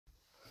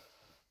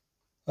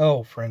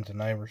Oh, friends and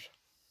neighbors.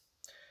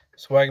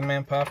 Swaggy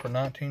Man Piper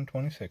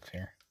 1926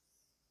 here.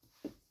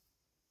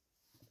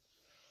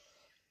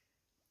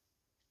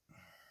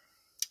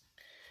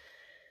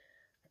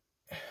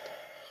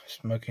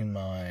 Smoking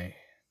my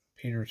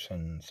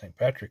Peterson St.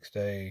 Patrick's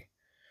Day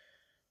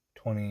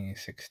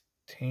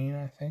 2016,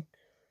 I think.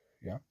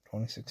 Yeah,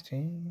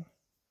 2016.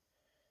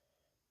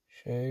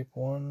 Shape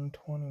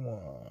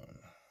 121.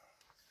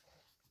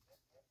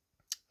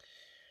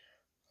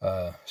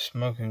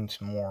 Smoking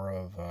some more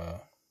of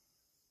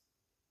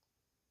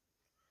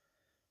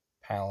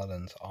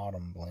Paladin's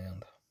Autumn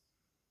Blend.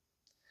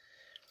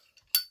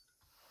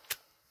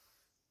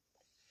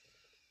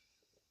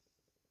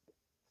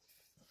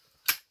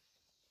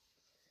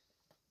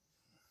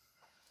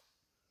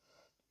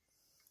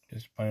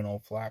 Just plain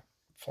old flat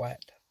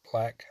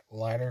black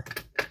lighter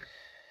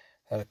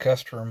that a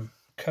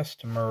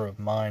customer of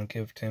mine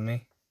give to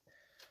me.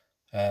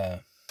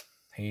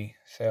 He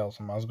sells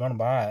them. I was going to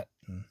buy it,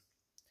 and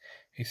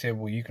he said,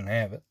 well, you can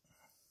have it.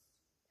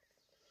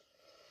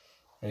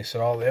 He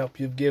said, all the help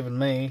you've given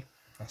me.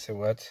 I said,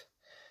 well,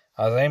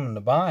 I was aiming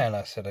to buy it.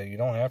 I said, you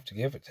don't have to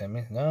give it to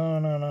me.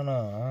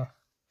 No.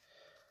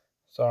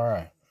 It's all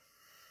right.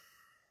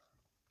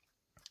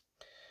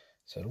 I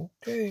said,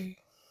 okay.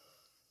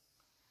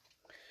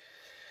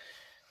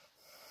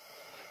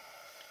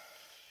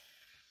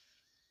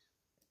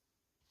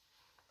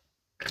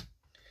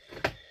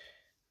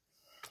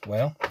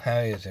 Well, how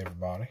is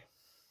everybody?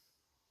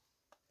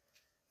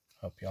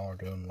 Hope y'all are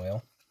doing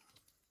well.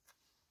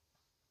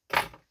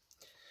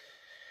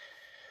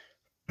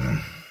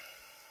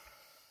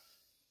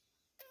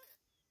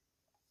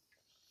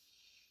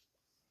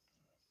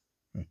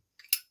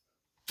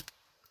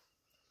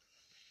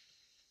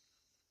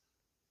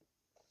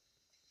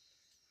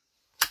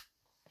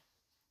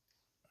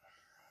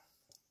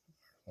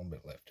 A little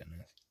bit left in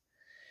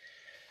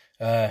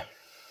this.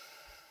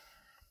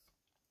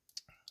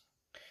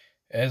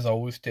 As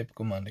always,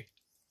 typical Monday.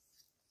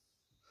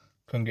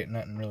 Couldn't get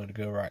nothing really to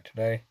go right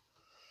today.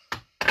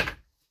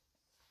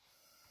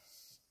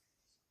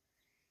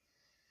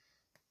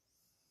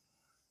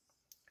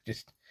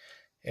 Just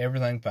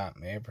everything about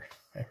me,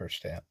 every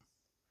step.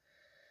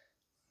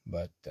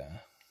 But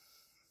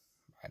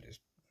I just,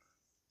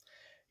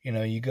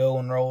 you go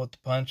and roll with the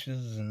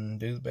punches and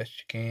do the best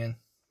you can.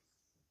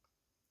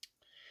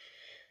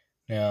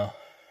 Now,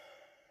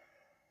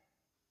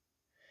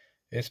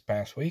 this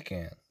past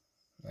weekend,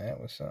 that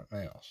was something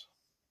else.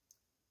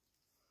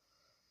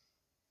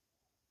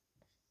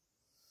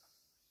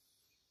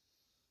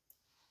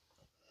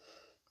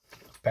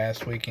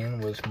 Past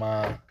weekend was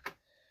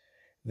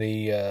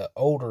the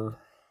older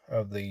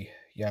of the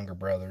younger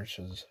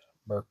brothers'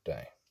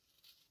 birthday.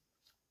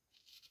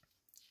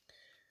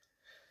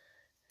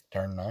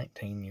 Turned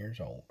 19 years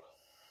old.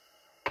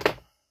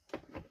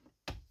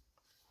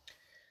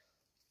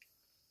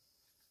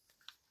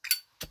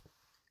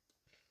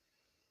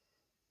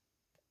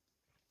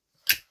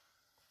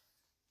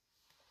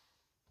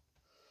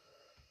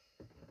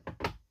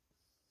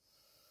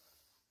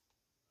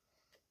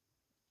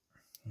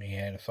 He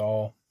had us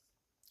all,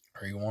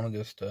 or he wanted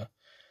us to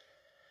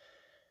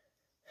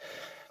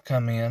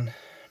come in.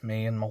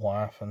 Me and my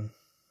wife and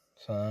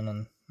son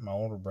and my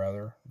older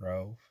brother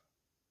drove.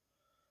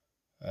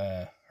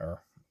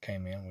 Or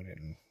came in. We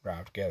didn't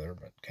drive together,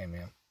 but came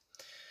in.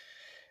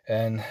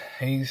 And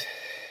he's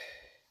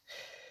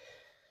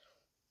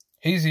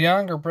the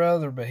younger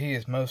brother, but he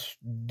is most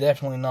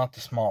definitely not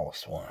the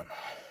smallest one.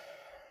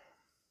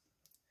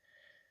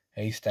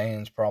 He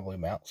stands probably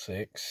about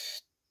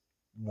 6'1"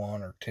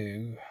 or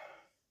 2.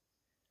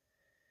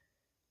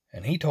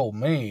 And he told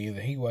me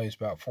that he weighs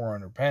about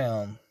 400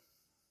 pounds,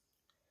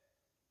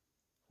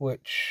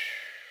 which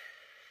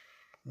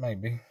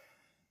maybe.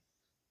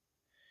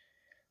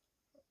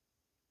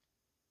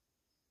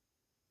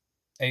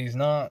 He's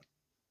not.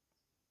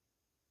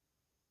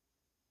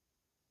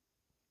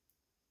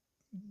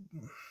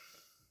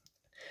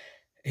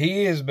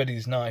 He is, but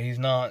he's not. He's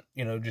not,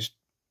 just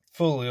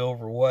fully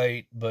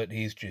overweight, but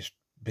he's just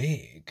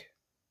big.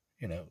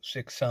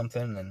 6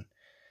 something, and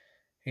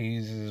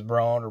he's as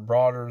broad or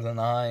broader than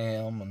I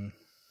am, and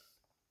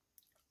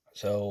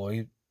so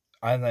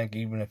I think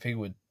even if he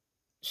would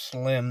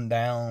slim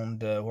down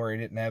to where he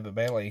didn't have a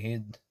belly,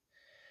 he'd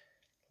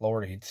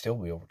still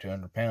be over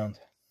 200 pounds,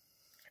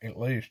 at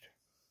least.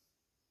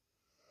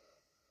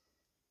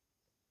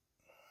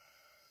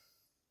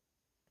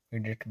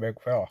 He's just a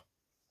big fella.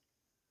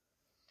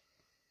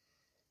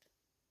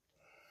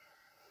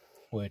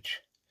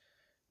 Which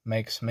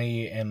makes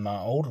me and my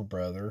older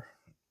brother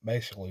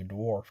basically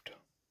dwarfed.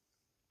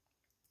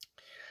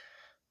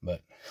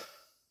 But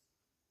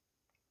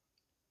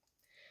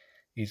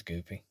he's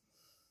goofy.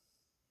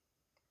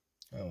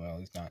 Oh well,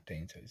 he's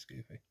 19, so he's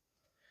goofy.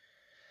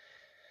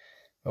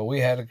 But we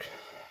had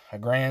a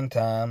grand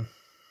time.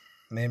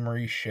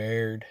 Memories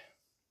shared.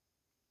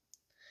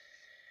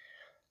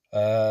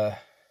 A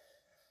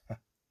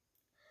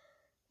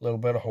little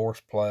bit of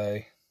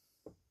horseplay.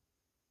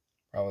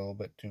 Probably a little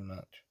bit too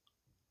much.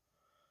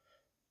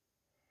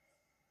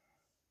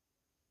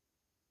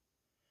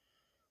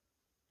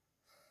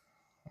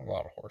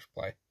 lot of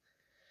horseplay.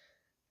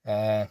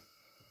 But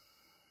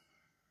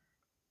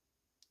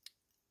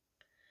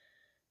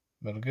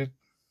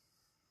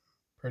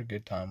pretty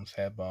good time was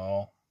had by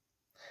all.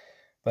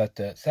 But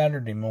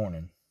Saturday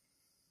morning,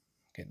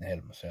 getting ahead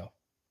of myself.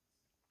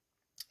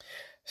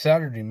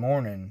 Saturday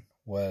morning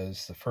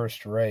was the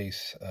first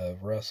race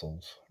of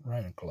Russell's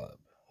Running Club,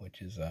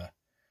 which is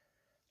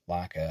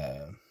like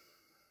an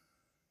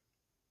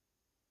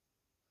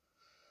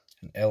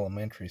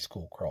elementary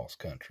school cross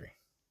country.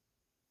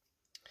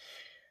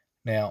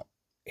 Now,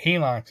 he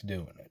likes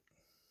doing it.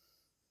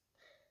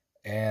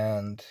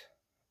 And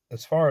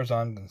as far as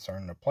I'm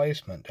concerned, the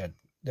placement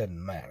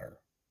doesn't matter.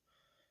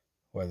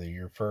 Whether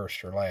you're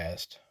first or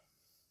last.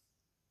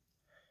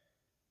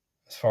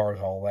 As far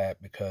as all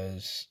that,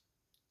 because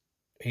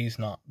he's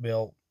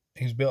built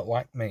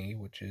like me,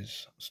 which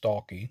is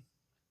stalky.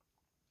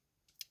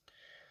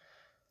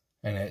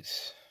 And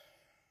it's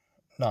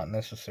not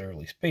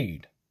necessarily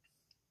speed.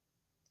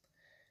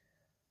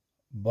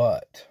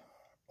 But,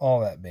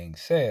 all that being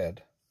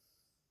said,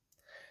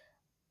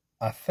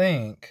 I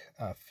think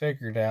I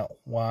figured out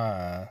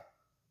why,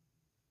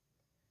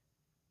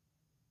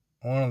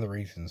 one of the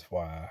reasons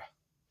why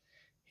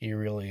he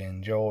really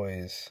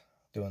enjoys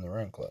doing the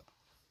run club.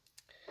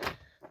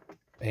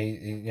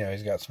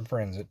 He's got some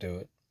friends that do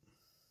it.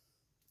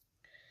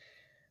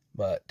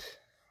 But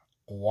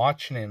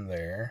watching him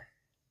there,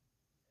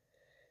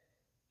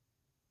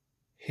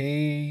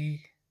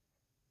 he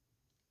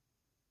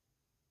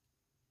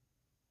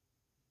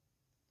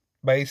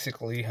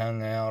basically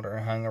hung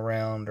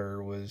around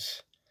or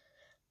was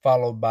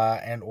followed by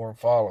and or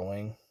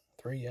following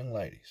 3 young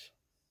ladies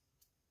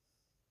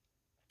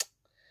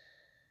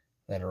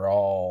that are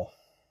all,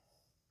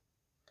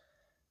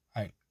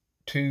 I think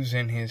 2's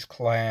in his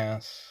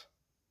class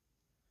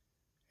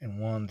and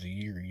 1's a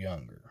year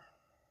younger,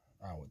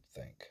 I would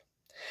think.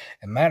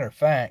 And matter of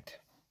fact,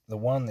 the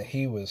one that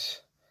he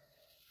was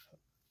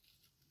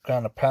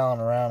kind of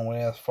palling around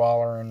with,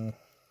 following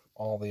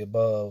all the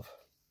above,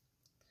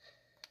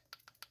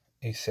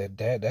 he said,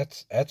 "Dad,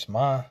 that's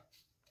my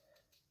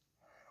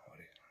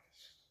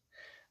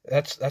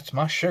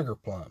sugar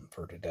plum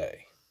for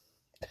today."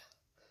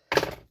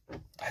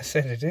 I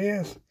said, "It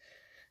is?"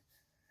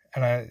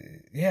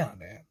 And yeah,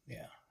 Dad,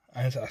 yeah.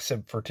 I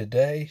said, "For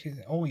today?" She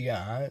said, "Oh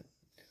yeah,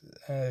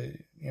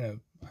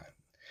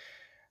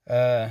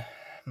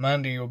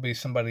 Monday will be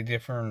somebody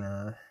different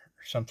or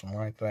something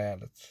like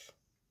that."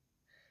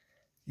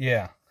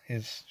 Yeah,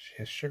 his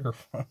sugar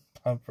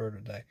plum for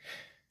today.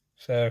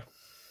 So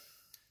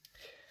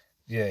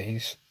yeah,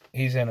 he's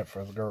in it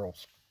for the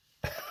girls.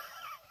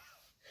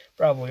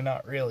 Probably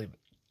not really, but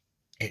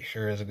it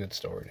sure is a good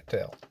story to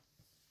tell.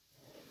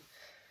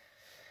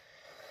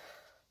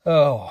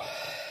 Oh.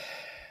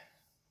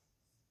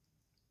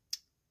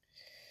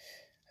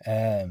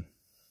 And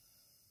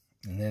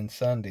then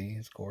Sunday,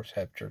 of course,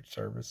 had church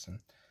service,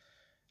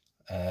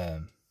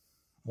 and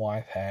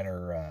wife had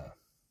her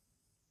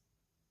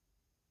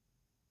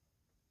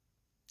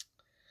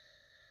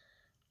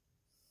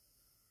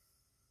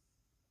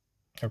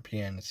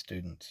piano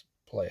students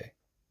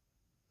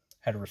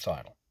had a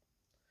recital.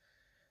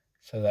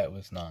 So that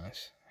was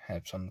nice.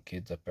 Had some of the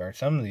kids up there.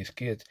 Some of these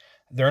kids,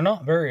 they're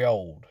not very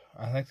old.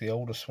 I think the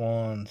oldest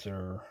ones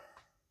are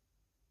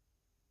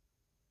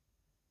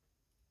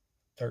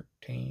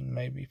 13,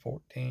 maybe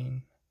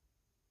 14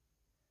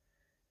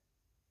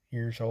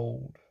 years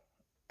old.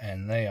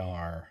 And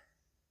they're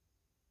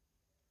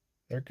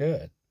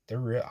good. They're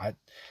real.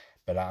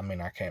 But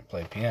I can't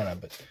play piano,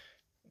 but,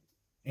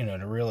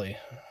 to really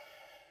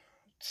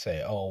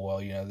say, oh, well,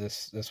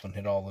 this one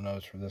hit all the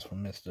notes, or this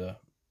one missed a,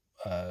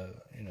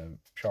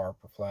 sharp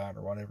or flat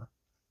or whatever.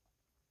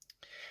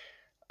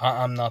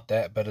 I'm not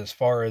that, but as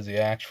far as the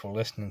actual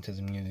listening to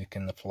the music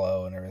and the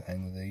flow and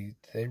everything,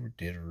 they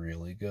did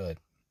really good.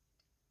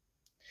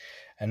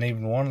 And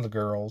even one of the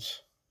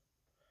girls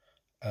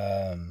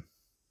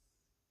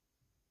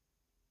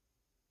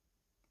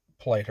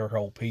played her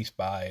whole piece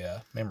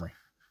by memory,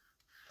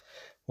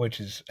 which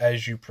is,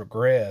 as you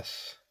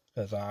progress,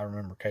 because I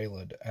remember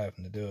Kayla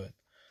having to do it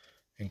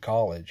in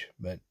college,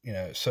 but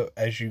so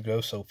as you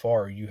go so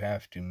far, you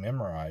have to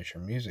memorize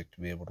your music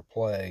to be able to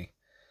play.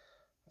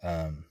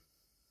 Well,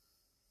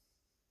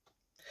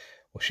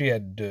 she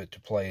had to do it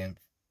to play in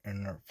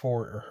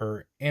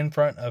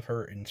front of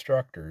her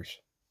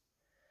instructors,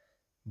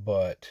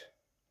 but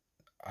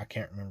I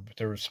can't remember. But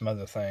there were some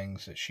other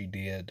things that she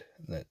did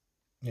that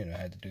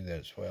had to do that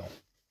as well.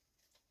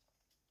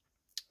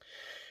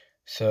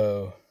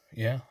 So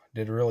yeah,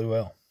 did really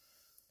well.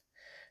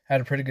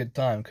 Had a pretty good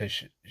time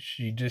because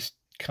she just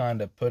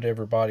kind of put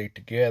everybody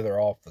together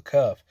off the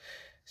cuff.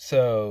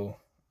 So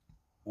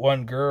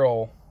one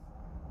girl,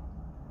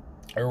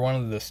 or one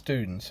of the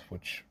students,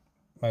 which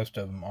most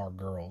of them are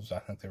girls, I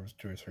think there was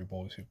 2 or 3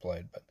 boys who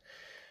played, but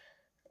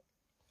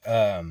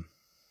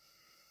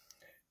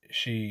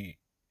she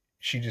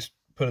just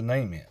put a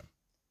name in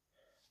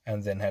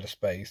and then had a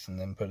space, and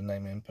then put a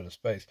name in, put a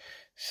space.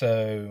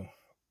 So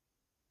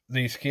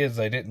these kids,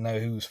 they didn't know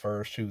who was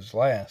first, who was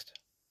last.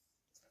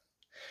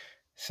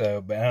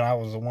 So, and I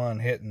was the one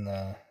hitting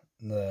the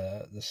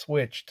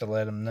switch to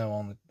let them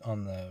know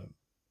on the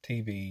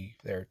TV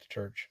there at the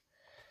church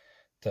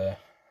to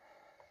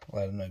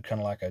let them know, kind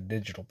of like a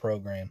digital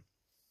program.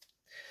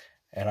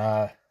 And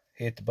I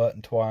hit the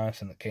button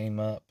twice, and it came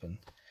up, and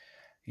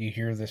you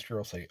hear this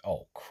girl say,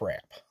 "Oh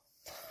crap,"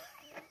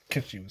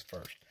 because she was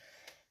first.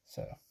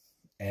 So,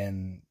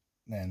 and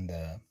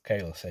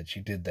Kayla said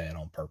she did that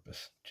on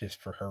purpose,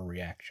 just for her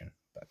reaction.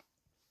 But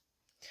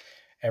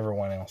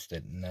everyone else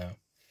didn't know,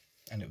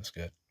 and it was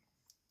good.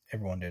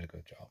 Everyone did a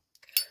good job.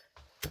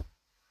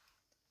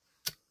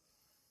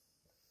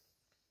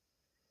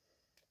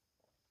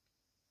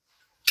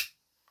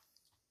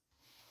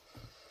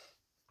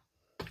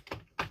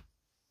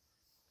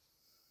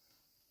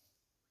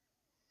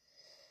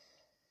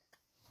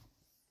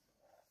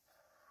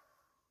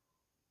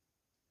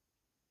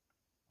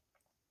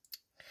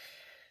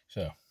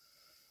 So,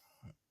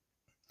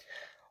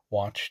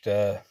 watched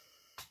a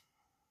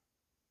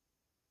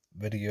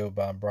video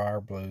by Briar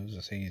Blues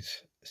as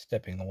he's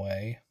stepping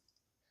away.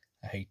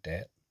 I hate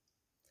that.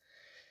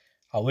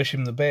 I wish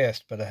him the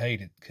best, but I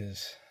hate it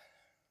because,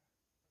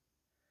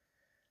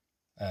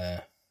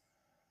 I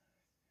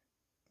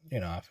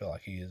feel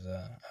like he is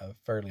a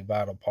fairly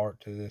vital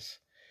part to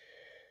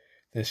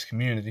this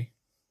community.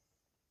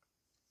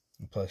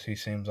 And plus, he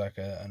seems like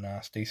a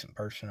nice, decent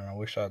person, and I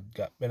wish I'd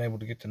been able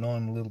to get to know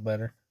him a little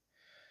better.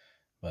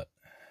 But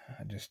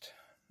I just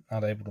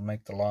not able to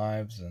make the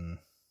lives, and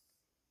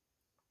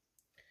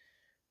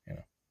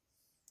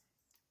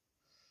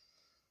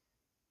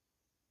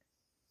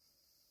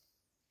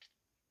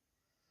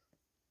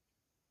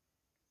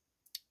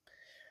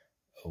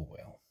oh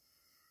well.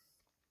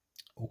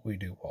 We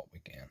do what we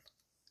can.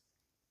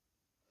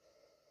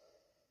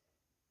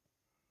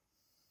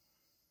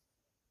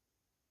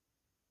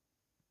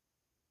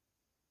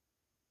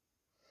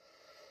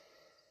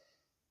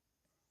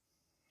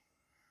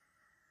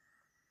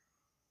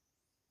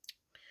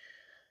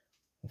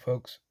 Well,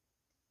 folks,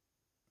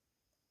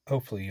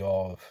 hopefully you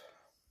all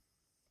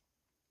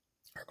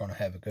are going to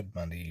have a good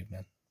Monday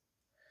evening.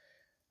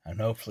 And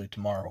hopefully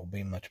tomorrow will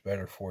be much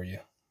better for you.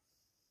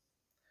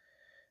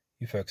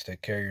 You folks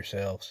take care of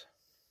yourselves.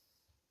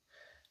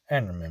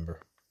 And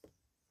remember,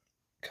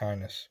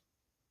 kindness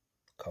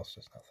costs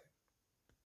us nothing.